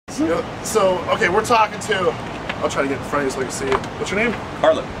So, okay, we're talking to. I'll try to get in front of you so I can see you. What's your name?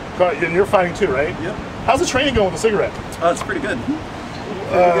 Carlo. And you're fighting too, right? Yep. How's the training going with the cigarette? Oh, it's pretty good.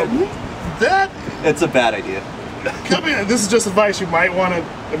 It's a bad idea. This is just advice you might want to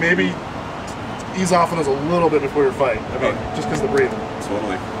maybe ease off on those a little bit before your fight. I mean, just because of the breathing.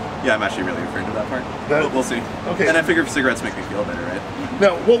 Totally. Yeah, I'm actually really afraid of that part. We'll see. Okay. And I figure cigarettes make me feel better, right?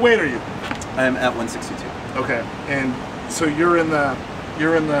 Now, what weight are you? I'm at 162. Okay. And so you're in the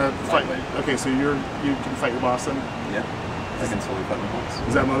fight. Okay, so you can fight your boss then? Yeah. I can totally fight my boss.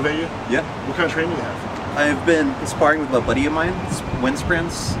 Does that motivate you? Yeah. What kind of training do you have? I've been sparring with a buddy of mine, wind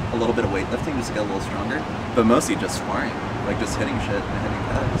sprints, a little bit of weightlifting just to get a little stronger, but mostly just sparring, like just hitting shit and hitting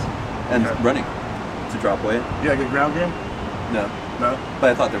pads, and running to drop weight. Yeah, good ground game? No. No? But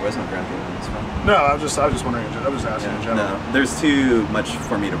I thought there was no ground game in this one. No, I was just wondering. I was just asking in general. No, there's too much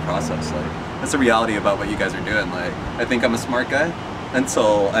for me to process. Like, that's the reality about what you guys are doing. Like, I think I'm a smart guy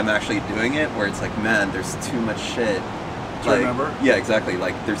until I'm actually doing it, where it's like, man, there's too much shit. To remember? Yeah, exactly.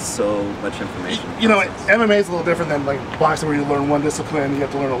 Like, there's so much information. You know, MMA is a little different than like boxing, where you learn one discipline, you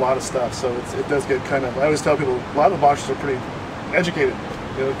have to learn a lot of stuff. So it does get kind of. I always tell people a lot of the boxers are pretty educated,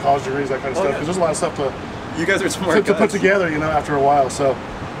 you know, college degrees, that kind of stuff. Because there's a lot of stuff to. You guys are smart to put together, you know, after a while. So,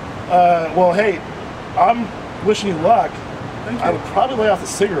 well, hey, I'm wishing you luck. Thank you. I would probably lay off the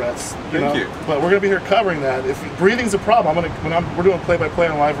cigarettes. Thank you. But we're gonna be here covering that. If breathing's a problem, we're doing play-by-play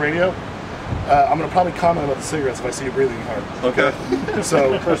on live radio. I'm gonna probably comment about the cigarettes if I see you breathing hard. Okay.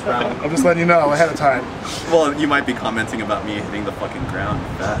 So I'm just letting you know ahead of time. Well, you might be commenting about me hitting the fucking ground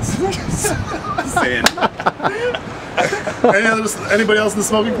fast. Just saying. Anybody else in the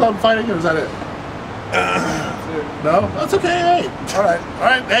smoking club fighting, or is that it? No, that's okay. Hey, all right.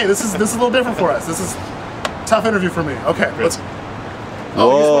 Hey, this is a little different for us. This is a tough interview for me. Okay, let's.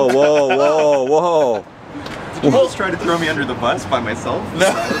 Whoa! Did you both try to throw me under the bus by myself?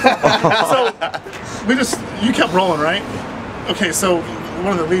 No. So you kept rolling, right? Okay, so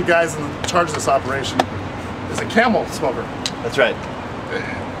one of the lead guys in charge of this operation is a Camel smoker. That's right.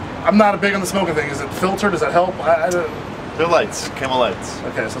 I'm not big on the smoking thing. Is it filtered? Does that help? They're lights, Camel lights.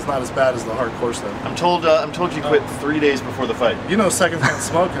 Okay, so it's not as bad as the hardcore stuff. I'm told you quit 3 days before the fight. You know, secondhand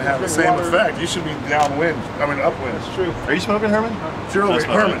smoke can have the same effect. You should be downwind. I mean, upwind. That's true. Are you smoking, Herman? If you're over here,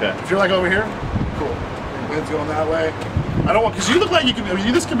 Herman, okay. if you're like over here, cool. Wind's going that way. I don't want, because you look like you could. I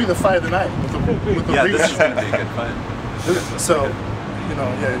mean, this could be the fight of the night with the yeah, this is gonna be a good fight. So, you know,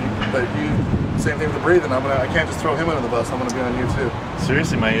 but same thing with the breathing. I can't just throw him under the bus. I'm gonna be on you too.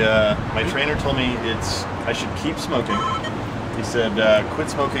 Seriously, my trainer told me I should keep smoking. He said quit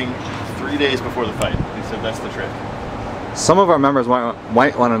smoking 3 days before the fight. He said that's the trick. Some of our members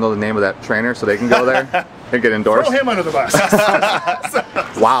might want to know the name of that trainer so they can go there and get endorsed. Throw him under the bus.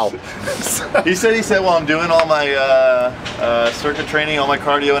 Wow. He said, well, I'm doing all my circuit training, all my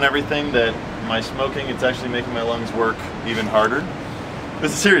cardio and everything, that my smoking, it's actually making my lungs work even harder.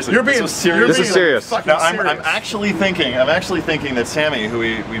 This is serious. This is serious. Now, I'm actually thinking that Sammy, who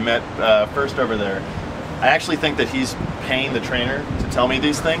we met first over there, I actually think that he's paying the trainer to tell me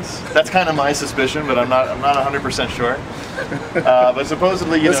these things. That's kind of my suspicion, but I'm not 100% sure. But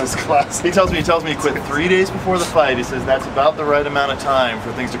supposedly, you know, he tells me to quit 3 days before the fight. He says that's about the right amount of time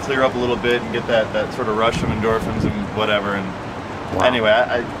for things to clear up a little bit and get that sort of rush of endorphins and whatever. And anyway,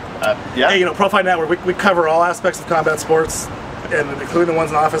 yeah. Hey, you know, Pro Fight Network, we cover all aspects of combat sports, and including the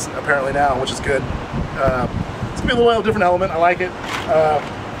ones in office apparently now, which is good. It's gonna be a little different element. I like it.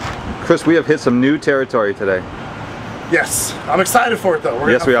 Chris, we have hit some new territory today. Yes, I'm excited for it though.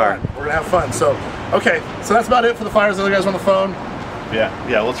 Yes, we are. We're gonna have fun. So, okay, so that's about it for the fighters. The other guys are on the phone. Yeah,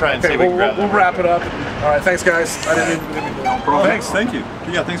 we'll try and see if we can grab we'll wrap it up. All right, thanks guys. I didn't mean to Thanks. Thank you.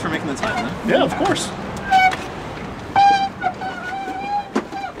 Yeah, thanks for making the time, man. Yeah, of course.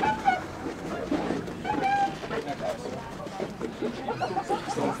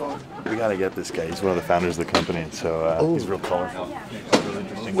 We gotta get this guy. He's one of the founders of the company, so he's real colorful.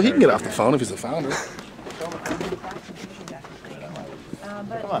 Well, he can get off the phone if he's the founder.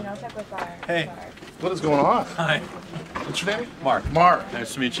 Come on. Hey. What is going on? Hi. What's your name? Mark. Mark.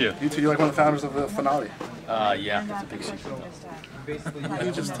 Nice to meet you. You two, you're like one of the founders of the Finale. Yeah, that's a big secret.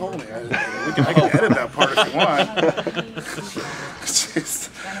 You just told me. I can edit that part if you want. Jeez.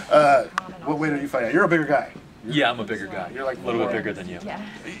 What weight are you fighting at? You're a bigger guy. Yeah, I'm a bigger guy. You're like a little bit bigger than you.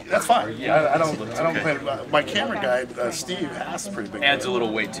 That's fine. Yeah, I don't plan. My camera guy, Steve, is pretty big. Adds a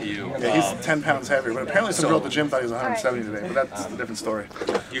little weight to you. Yeah, he's 10 pounds heavier, but apparently some girl at the gym thought he was 170 today. But that's a different story.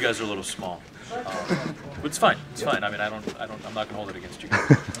 You guys are a little small. But it's fine. It's fine. I mean, I'm not gonna hold it against you.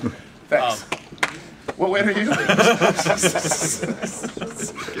 Thanks. What weight are you?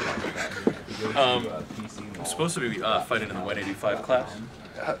 I'm supposed to be fighting in the 185 class.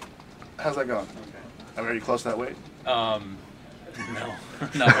 How's that going? I mean, are you close to that weight? No,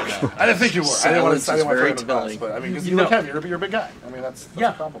 not right now. I didn't think you were. I didn't want to Silence is very throw you telling. but I mean, because you look heavy. You're a big guy. I mean, that's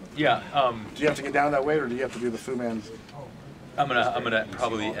a compliment. Yeah. Do you have to get down that weight, or do you have to do the Fu Man? I'm gonna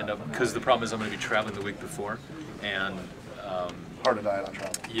probably end up, because the problem is I'm gonna be traveling the week before, and Hard to diet on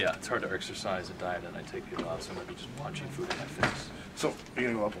travel. yeah, it's hard to exercise and diet, and I take people out, so I'm gonna be just punching food in my face. So, are you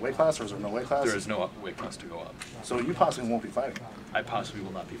gonna go up a weight class, or is there no weight class? There is no weight class to go up. So you possibly won't be fighting. I possibly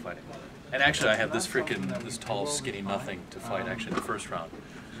will not be fighting. And actually, I have this tall, skinny nothing to fight actually in the first round.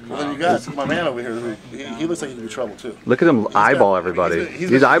 Well, then you got my man over here. He looks like he's in trouble too. Look at him eyeball everybody.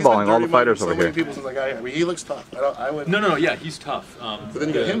 He's eyeballing all the fighters over here. Many people since like I mean, he looks tough. I would. No, yeah, he's tough. But then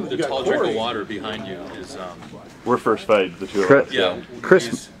you got him. The tall drink of water behind you is. We're first fight, the two of us. Yeah.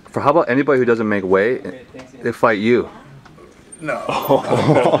 Chris, for how about anybody who doesn't make weight, they fight you? No.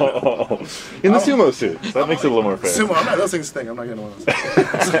 In the sumo suit. That makes it a little more fair. Sumo, I'm not, those things stink. I'm not getting one of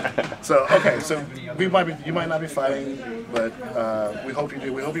those. So okay, so you might not be fighting, but we hope you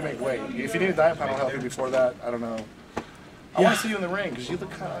do. We hope you make weight. If you need a diet plan, I'll help you before that. I don't know. I want to see you in the ring because you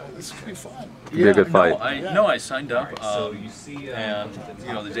look kind of. This could be fun. It'd be a good fight. I signed up, and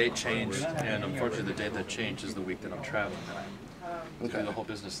the date changed, and unfortunately the date that changed is the week that I'm traveling. Okay. The whole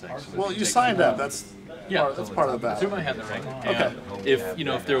business thing. So well, you signed up. That's part of the battle. Threw my hat in the ring. And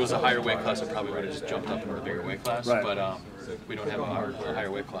if there was a higher weight class, I probably would have just jumped up into a bigger weight class. Right. But we don't have a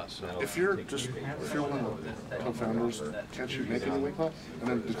higher weight class. So. If you're one of the co-founders, can't you make it a weight class and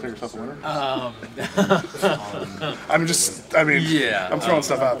then declare yourself a winner? Yeah. I'm throwing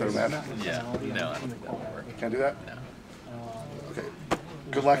stuff out there, man. Yeah. No, I don't think that would work. Can't do that. No. Okay.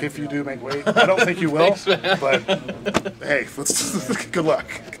 Good luck if you do make weight. I don't think you will, Thanks, but hey, good luck.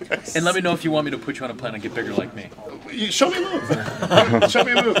 And let me know if you want me to put you on a plan and get bigger like me. Show me a move. Show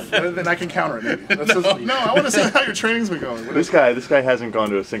me a move, and then I can counter it. Maybe. No, I want to see how your training's been going. This guy hasn't gone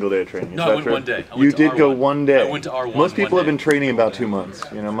to a single day of training. No, I went one day. You did go one day. I went to R1. Most people have been training about 2 months,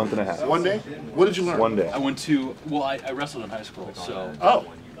 a month and a half. One day? What did you learn? One day. I went to, I wrestled in high school, so. Oh.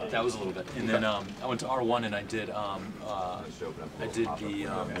 That was a little bit, and then I went to R1 and I did the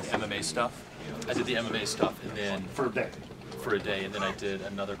MMA stuff. I did the MMA stuff, and then For a day, and then I did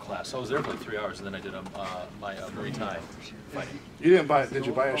another class. So I was there for like 3 hours, and then I did my Muay Thai fighting. You didn't buy? Did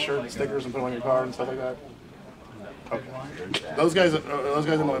you buy a shirt and stickers and put them on your car and stuff like that? Okay. Those guys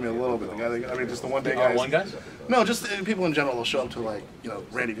annoy me a little bit. Just the one day guys. R1 guys? No, just people in general will show up to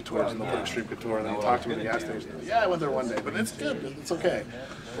Randy Couture's and they'll put Extreme Couture and they'll talk to me at the gas station. Yeah, I went there one day, but it's good. It's okay.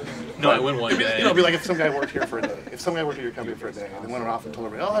 No, I went one day. It'd be like if some guy worked here for a day. If some guy worked at your company for a day and then went off and told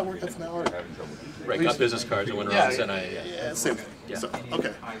everybody, I worked an hour. Right, got business cards and went around and yeah, same thing. Yeah. So,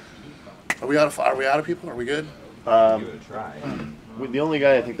 okay. Are we out of people? Are we good? The only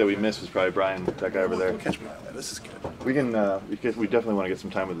guy I think that we missed was probably Brian, that guy over there. Catch me on that. This is good. We definitely want to get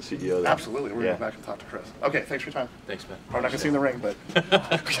some time with the CEO there. Absolutely. We're going to go back and talk to Chris. Okay, thanks for your time. Thanks, man. I'm not going to see you in the ring, but...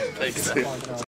 Thanks, man.